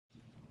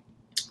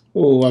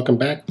Welcome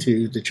back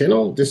to the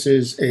channel. This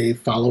is a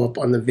follow-up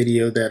on the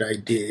video that I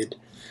did,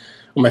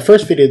 on my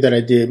first video that I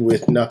did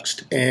with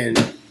Nuxt and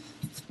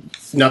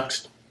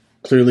Nuxt,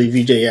 clearly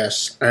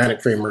VueJS,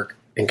 Ionic Framework,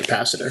 and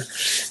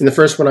Capacitor. In the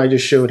first one, I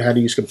just showed how to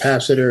use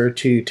Capacitor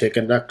to take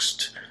a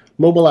Nuxt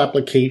mobile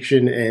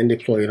application and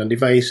deploy it on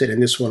device, and in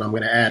this one I'm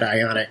going to add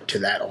Ionic to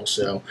that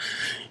also.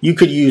 You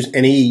could use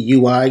any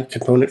UI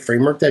component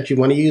framework that you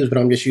want to use, but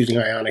I'm just using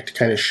Ionic to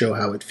kind of show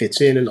how it fits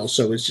in, and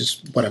also it's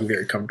just what I'm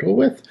very comfortable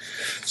with.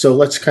 So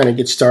let's kind of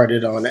get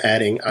started on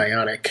adding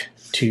Ionic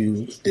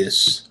to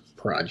this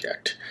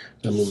project.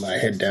 I'll move my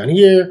head down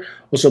here.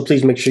 Also,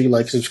 please make sure you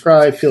like,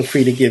 subscribe. Feel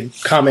free to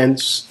give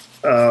comments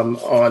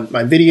on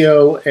my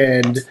video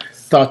and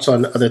thoughts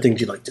on other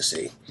things you'd like to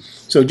see.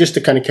 So just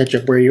to kind of catch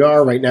up where you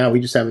are, right now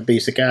we just have a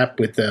basic app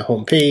with the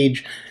home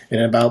page and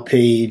an about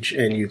page,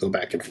 and you go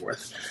back and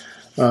forth.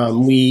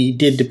 We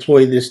did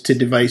deploy this to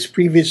device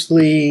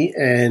previously,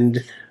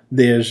 and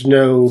there's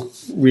no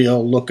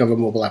real look of a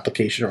mobile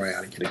application or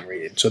Ionic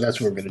integrated. So that's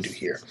what we're going to do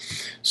here.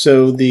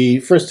 So the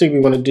first thing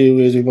we want to do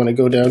is we want to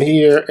go down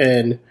here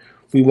and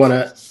we want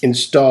to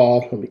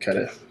install, let me kind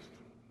of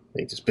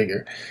make this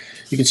bigger.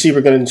 You can see we're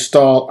going to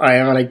install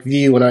Ionic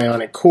Vue and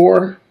Ionic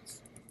Core.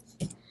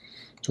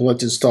 So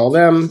let's install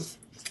them,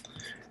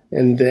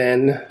 and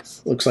then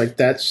looks like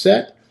that's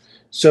set.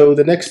 So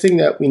the next thing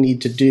that we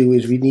need to do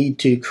is we need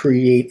to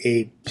create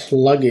a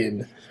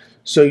plugin.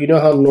 So you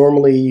know how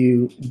normally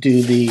you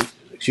do the,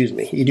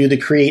 you do the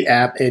create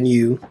app and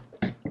you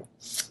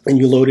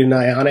load in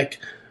Ionic.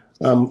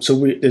 There's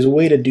a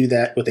way to do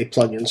that with a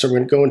plugin. So we're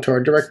going to go into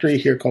our directory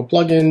here called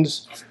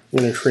plugins.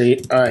 We're going to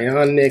create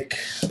Ionic,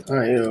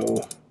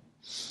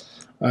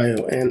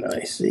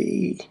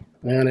 I-O-N-I-C,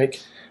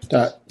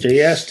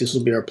 Ionic.js. This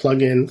will be our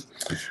plugin.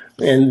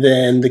 And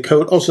then the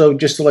code, also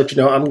just to let you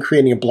know, I'm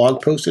creating a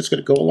blog post that's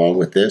going to go along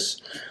with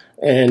this.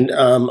 And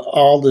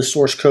all the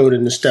source code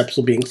and the steps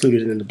will be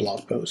included in the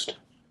blog post.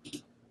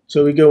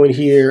 So we go in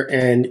here,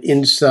 and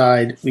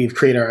inside we've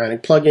created our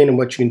Ionic plugin, and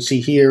what you can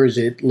see here is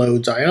it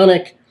loads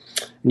Ionic,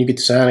 and you get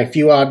this Ionic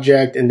Vue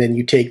object, and then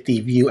you take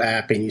the Vue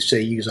app and you say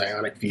use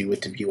Ionic Vue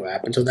with the Vue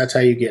app. And so that's how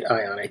you get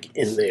Ionic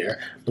in there,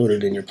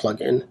 loaded in your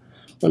plugin.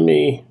 Let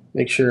me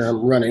make sure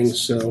I'm running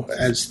so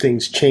as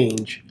things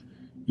change,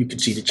 you can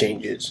see the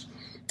changes.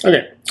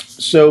 Okay,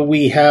 so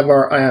we have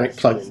our Ionic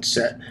plugin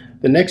set.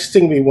 The next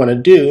thing we want to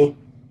do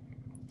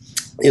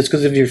is,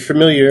 because if you're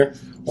familiar,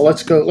 well,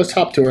 let's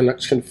hop to our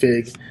Nuxt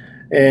config,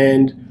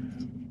 and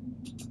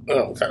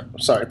oh god,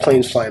 sorry,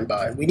 plane's flying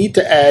by. We need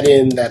to add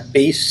in that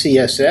base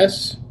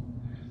CSS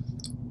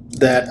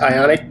that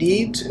Ionic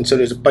needs, and so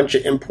there's a bunch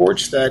of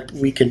imports that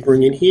we can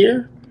bring in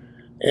here.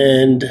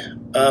 And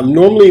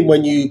normally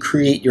when you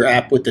create your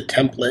app with the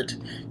template,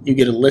 you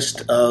get a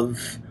list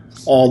of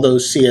all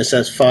those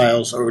CSS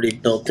files already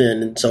built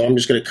in, and so I'm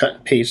just going to cut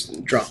and paste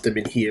and drop them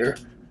in here.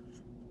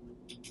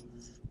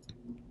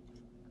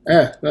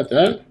 Not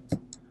that.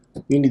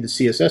 We need the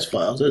CSS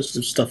files. That's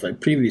the stuff I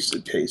previously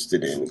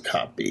pasted in.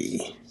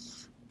 Copy.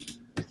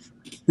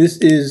 This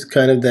is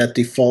kind of that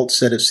default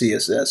set of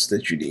CSS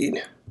that you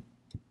need.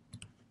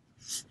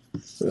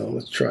 So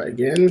let's try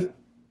again.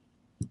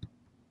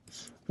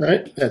 All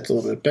right, that's a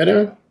little bit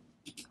better.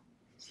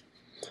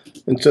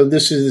 And so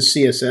this is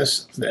the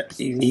CSS that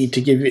you need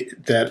to give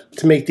it that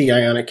to make the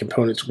Ionic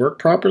components work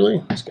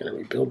properly. I'm just going to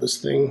rebuild this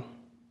thing.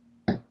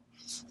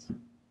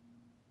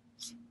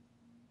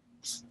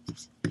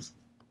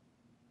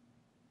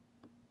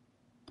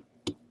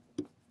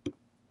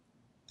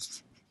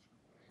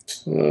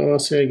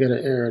 Let's say I got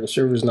an error. The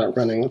server's not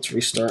running. Let's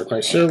restart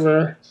my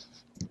server.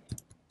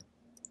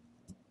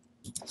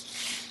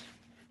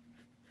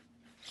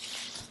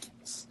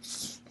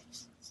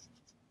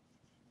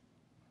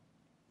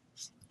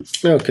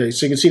 Okay,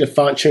 so you can see the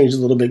font changed a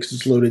little bit because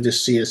it's loaded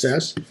this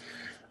CSS.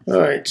 All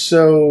right,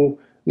 so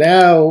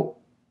now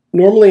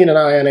normally in an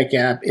Ionic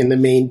app, in the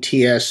main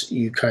TS,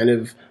 you kind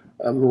of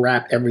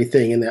wrap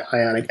everything in the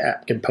Ionic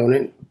app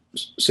component.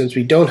 Since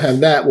we don't have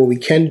that, what we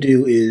can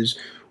do is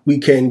we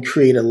can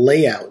create a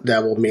layout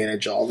that will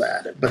manage all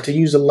that. But to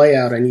use a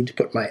layout, I need to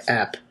put my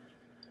app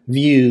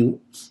view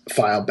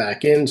file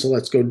back in. So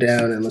let's go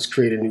down and let's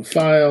create a new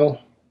file.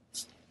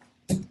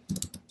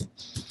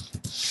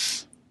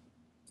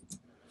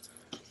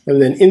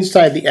 And then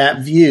inside the app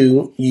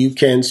view, you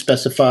can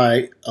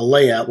specify a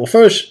layout. Well,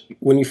 first,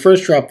 when you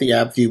first drop the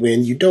app view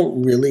in, you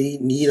don't really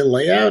need a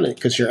layout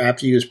because your app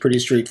view is pretty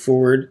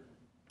straightforward.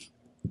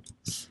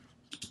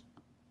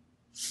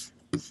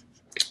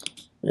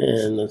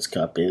 And let's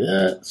copy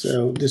that.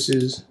 So this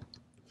is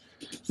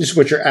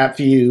what your app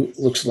view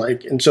looks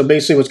like. And so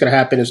basically what's going to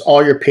happen is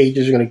all your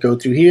pages are going to go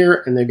through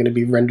here, and they're going to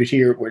be rendered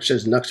here where it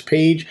says Nuxt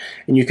page,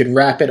 and you could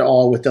wrap it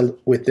all with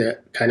the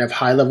kind of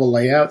high level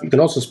layout. You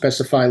can also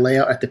specify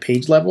layout at the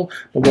page level,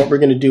 but what we're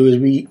going to do is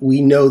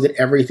we know that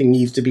everything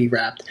needs to be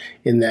wrapped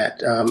in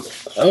that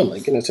oh my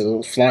goodness, there's a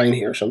little fly in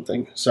here or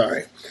something.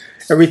 Sorry.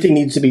 Everything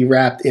needs to be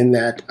wrapped in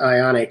that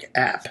Ionic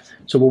app.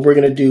 So what we're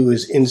going to do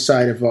is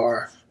inside of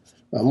our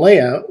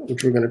layout,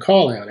 which we're going to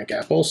call Ionic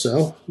app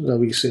also, so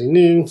we say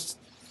new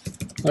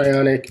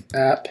Ionic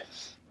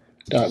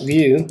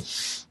app.vue.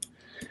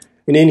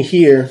 And in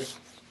here,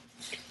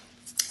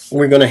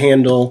 we're going to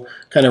handle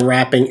kind of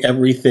wrapping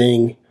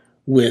everything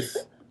with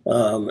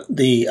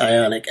the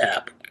Ionic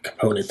app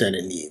component that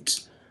it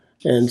needs.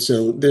 And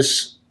so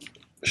this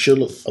should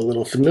look a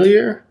little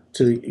familiar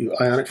to you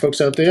Ionic folks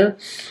out there.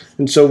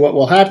 And so what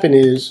will happen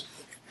is,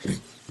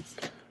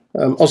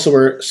 also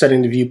we're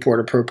setting the viewport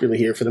appropriately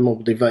here for the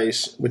mobile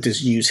device with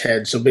this use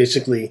head. So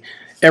basically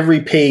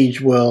every page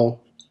will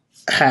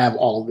have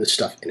all of this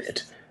stuff in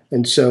it.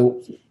 And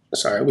so,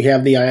 sorry, we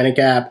have the Ionic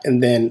app,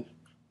 and then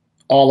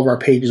all of our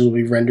pages will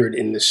be rendered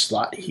in this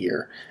slot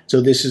here. So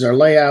this is our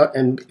layout,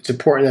 and it's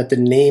important that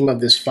the name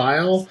of this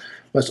file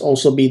must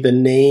also be the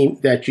name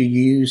that you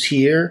use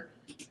here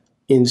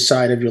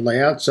inside of your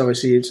layout. So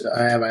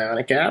I have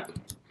Ionic app,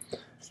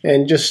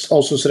 and just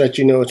also so that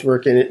you know it's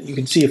working, you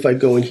can see if I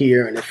go in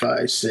here and if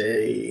I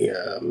say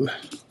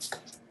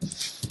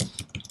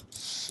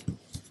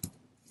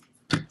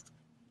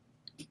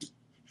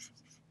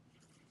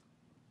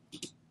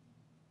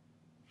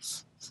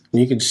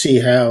you can see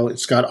how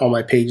it's got all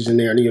my pages in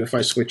there, and even if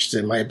I switch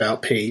to my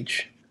About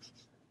page,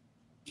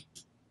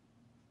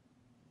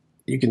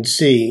 you can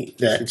see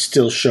that it's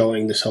still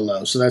showing this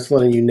hello. So that's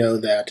letting you know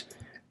that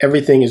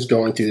everything is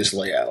going through this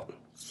layout.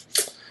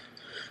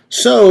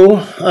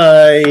 So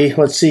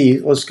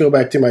let's go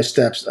back to my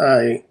steps.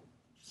 I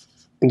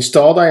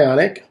installed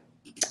Ionic.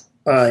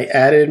 I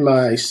added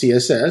my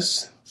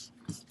CSS.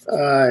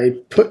 I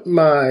put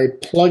my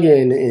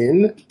plugin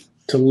in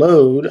to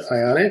load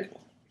Ionic.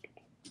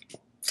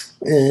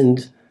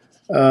 And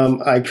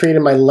I created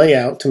my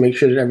layout to make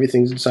sure that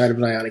everything's inside of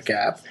an Ionic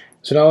app.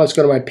 So now let's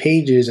go to my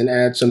pages and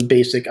add some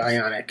basic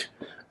Ionic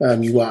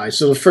UI.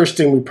 So the first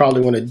thing we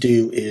probably want to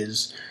do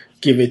is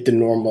give it the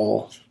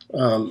normal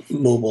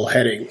mobile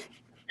header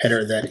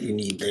that you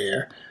need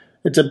there.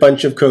 It's a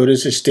bunch of code.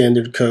 It's a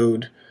standard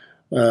code.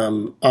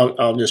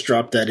 I'll just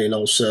drop that in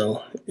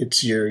also.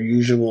 It's your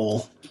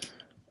usual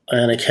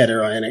Ionic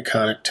header, Ionic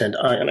content,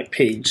 Ionic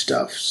page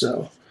stuff.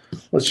 So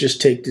let's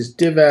just take this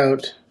div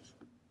out.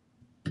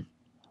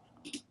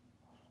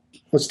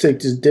 Let's take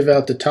this div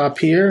out the top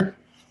here,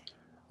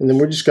 and then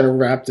we're just going to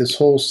wrap this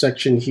whole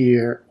section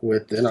here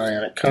with an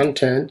Ionic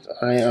content,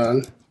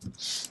 Ion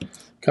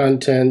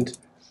content,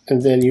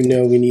 and then you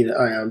know we need an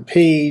Ion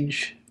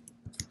page,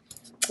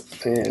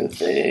 and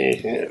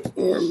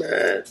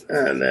format,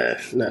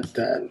 not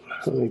that.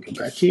 Let me go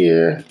back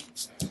here.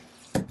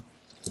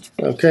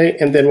 Okay,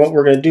 and then what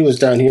we're going to do is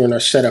down here in our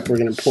setup, we're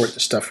going to import the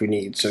stuff we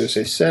need. So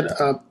say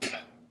setup,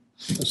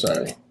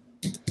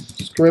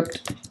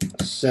 script,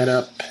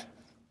 setup,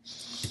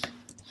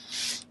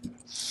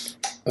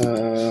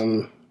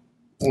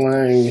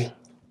 lang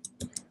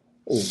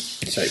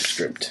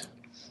TypeScript.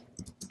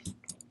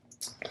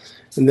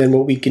 And then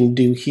what we can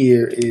do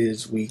here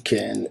is we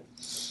can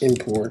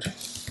import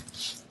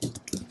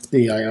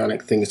the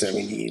Ionic things that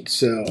we need.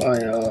 So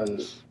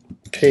Ion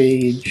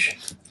page,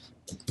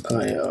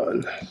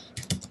 Ion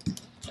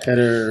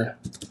header,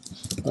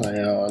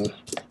 Ion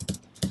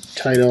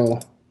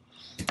title,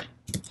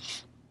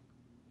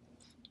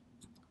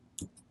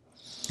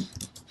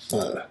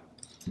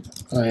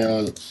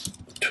 Ion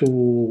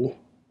tool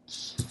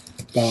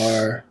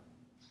bar,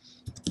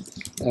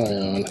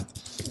 Ion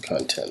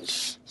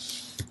content.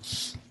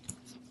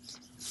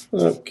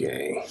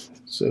 Okay,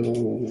 so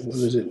what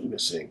is it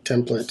missing?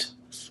 Template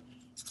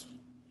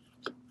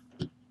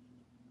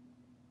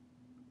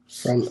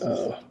from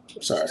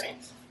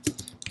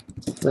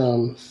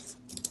from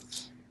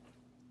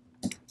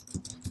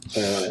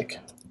Ionic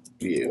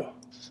Vue.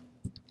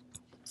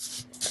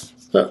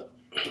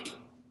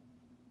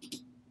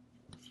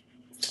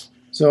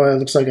 So it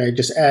looks like I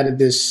just added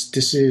this.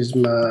 This is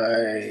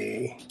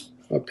my,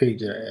 what page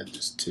did I add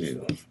this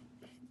to?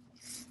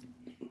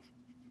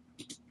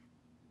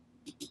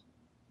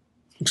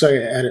 Looks like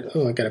I added,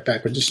 oh, I got it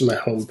backwards. This is my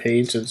home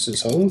page, so this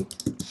is home.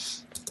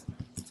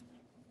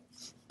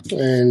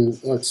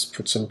 And let's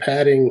put some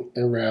padding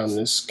around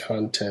this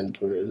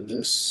content. Where is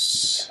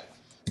this?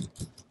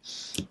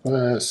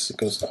 It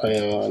goes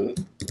Ion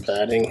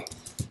padding.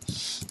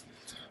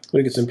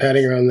 We'll get some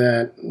padding around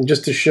that. And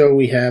just to show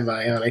we have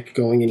Ionic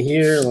going in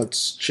here,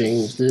 let's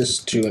change this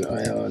to an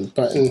Ion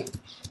button.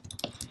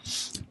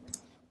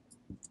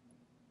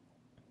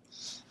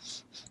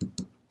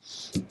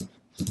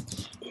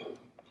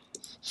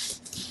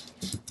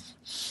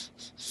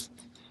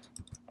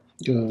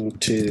 Go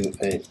to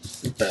a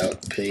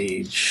About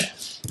page.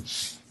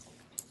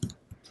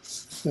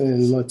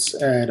 And let's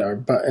add our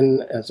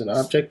button as an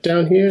object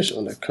down here. So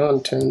under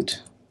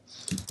content.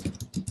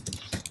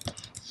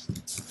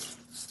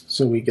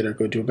 So we get our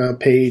go to About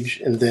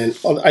page, and then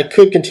I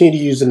could continue to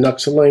use the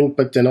Nuxt link,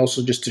 but then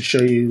also just to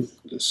show you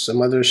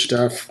some other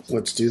stuff,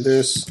 let's do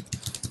this.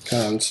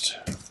 Const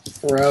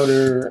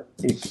router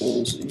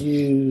equals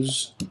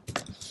use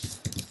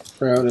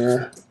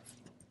router.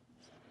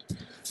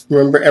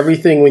 Remember,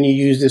 everything when you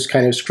use this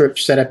kind of script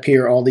set up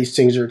here, all these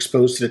things are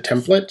exposed to the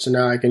template. So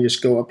now I can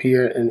just go up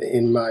here and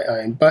in my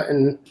Ion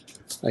button,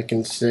 I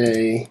can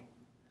say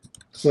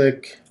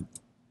click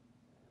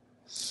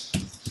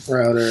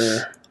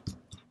router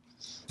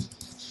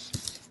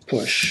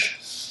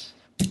push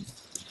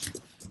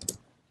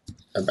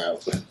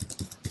about.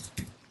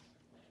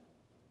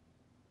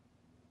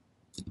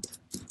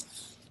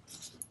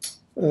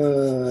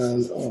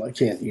 Oh, I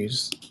can't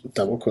use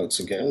double quotes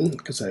again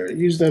because I already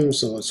used them.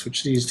 So let's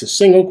switch these to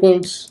single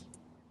quotes,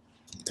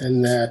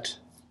 and that,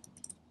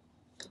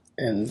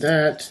 and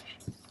that,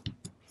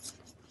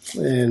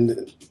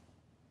 and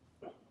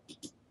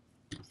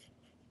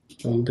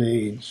home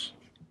page,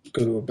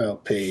 go to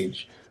about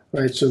page.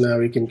 All right, so now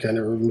we can kind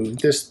of remove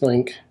this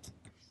link.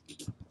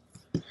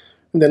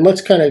 And then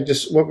let's kind of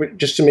just,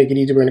 just to make it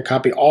easy, we're going to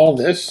copy all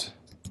this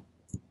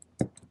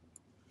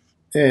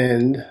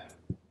and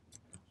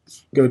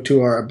go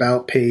to our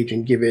about page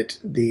and give it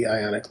the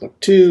Ionic look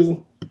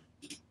too.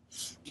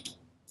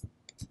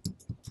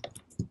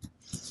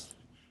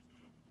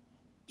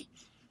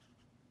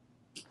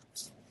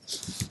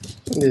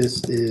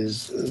 This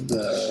is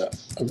the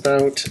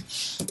about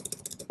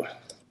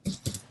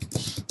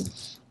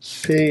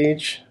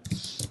page.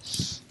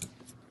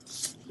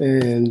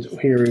 And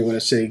here we want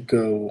to say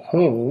go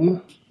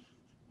home.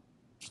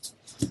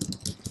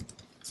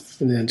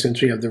 And then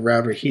since we have the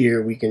router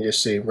here, we can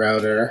just say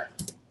router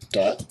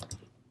dot,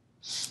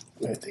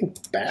 I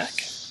think back.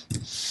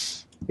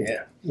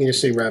 Yeah, we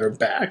just say router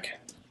back.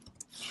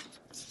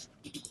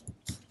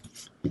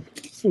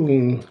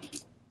 Go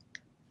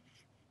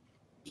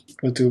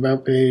to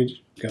about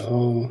page, go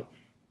home.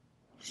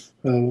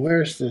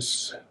 Where's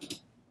this?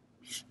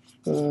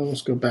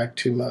 Let's go back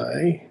to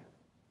my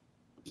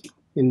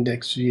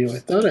index view. I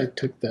thought I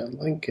took that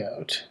link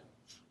out.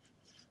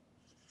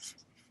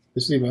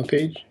 This is the about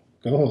page.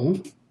 Go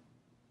home.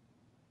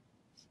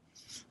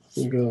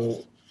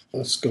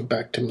 Let's go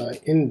back to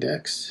my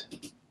index.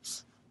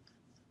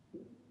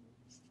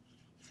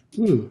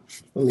 All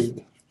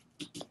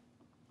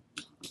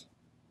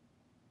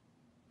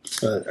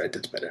right,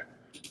 that's better.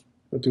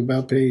 Go to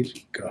about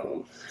page, go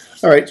home.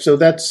 All right, so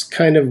that's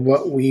kind of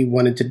what we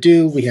wanted to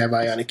do. We have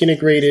Ionic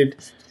integrated.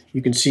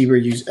 You can see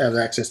we have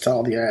access to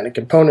all the Ionic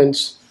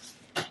components.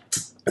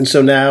 And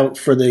so now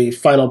for the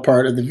final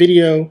part of the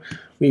video,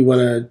 we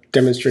want to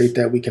demonstrate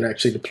that we can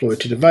actually deploy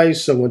to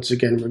device. So once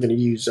again, we're going to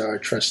use our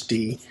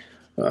trusty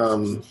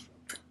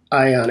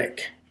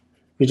Ionic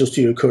Visual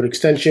Studio Code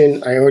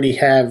extension. I already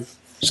have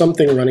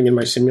something running in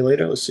my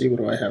simulator. Let's see, what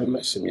do I have in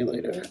my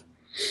simulator?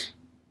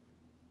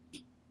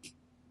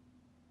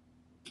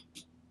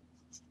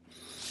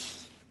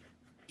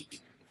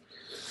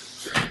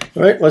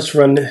 All right, let's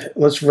run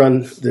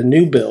the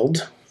new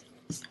build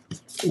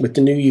with the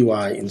new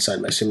UI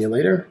inside my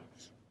simulator.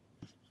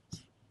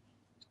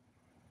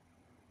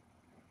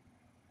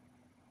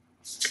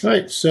 All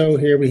right, so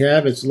here we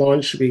have it's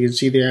launched. We can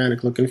see the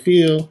Ionic look and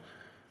feel.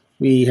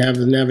 We have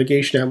the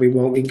navigation app we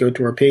want. We can go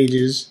to our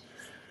pages.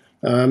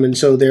 And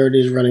so there it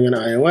is running on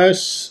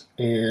iOS.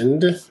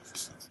 And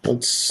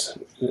let's,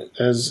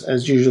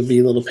 as usual, be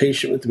a little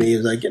patient with me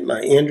as I get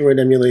my Android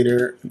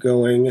emulator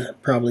going. I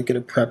probably could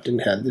have prepped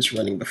and had this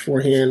running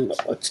beforehand,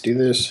 but let's do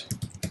this.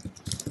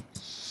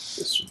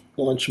 Let's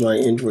launch my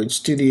Android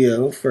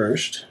Studio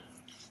first.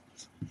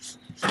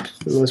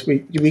 Unless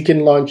we can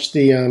launch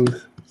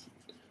the,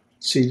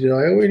 see, do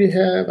I already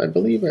have, I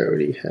believe I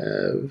already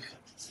have,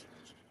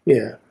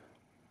 yeah.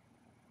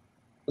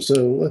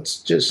 So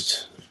let's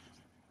just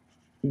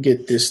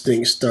get this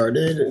thing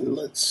started and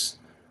let's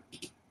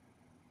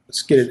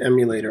get an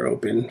emulator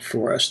open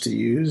for us to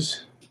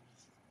use.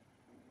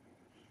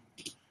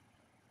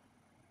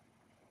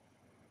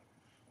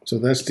 So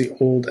that's the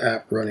old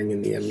app running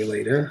in the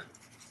emulator.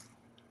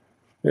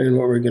 And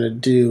what we're going to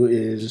do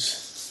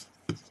is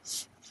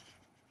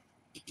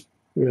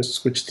we're going to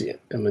switch the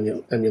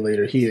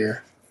emulator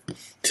here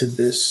to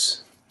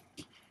this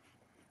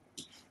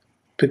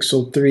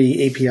Pixel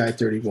 3 API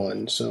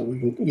 31. So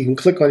you can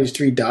click on these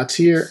three dots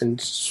here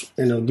and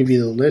it'll give you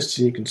the list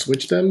and you can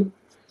switch them.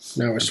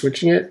 Now we're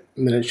switching it,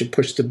 and then it should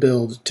push the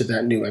build to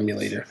that new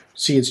emulator.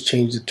 See, it's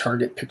changed the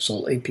target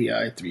Pixel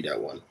API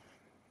 3.1.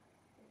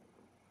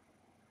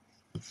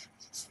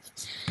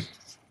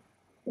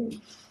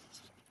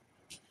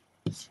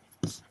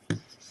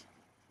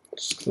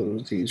 Let's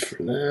close these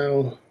for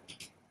now.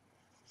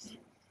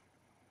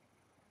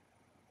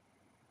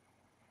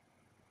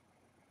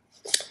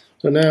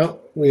 So now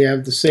we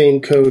have the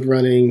same code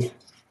running in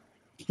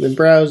the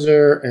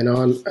browser and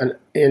on an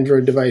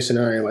Android device and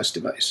an iOS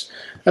device.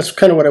 That's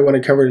kind of what I want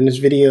to cover in this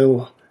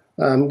video.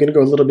 I'm going to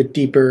go a little bit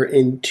deeper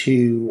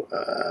into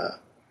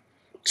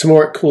some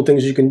more cool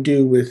things you can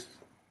do with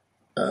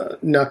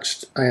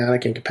Nuxt,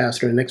 Ionic, and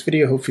Capacitor in the next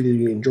video. Hopefully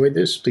you enjoyed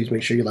this. Please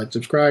make sure you like,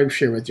 subscribe,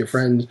 share with your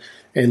friends,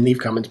 and leave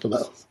comments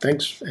below.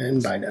 Thanks,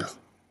 and bye now.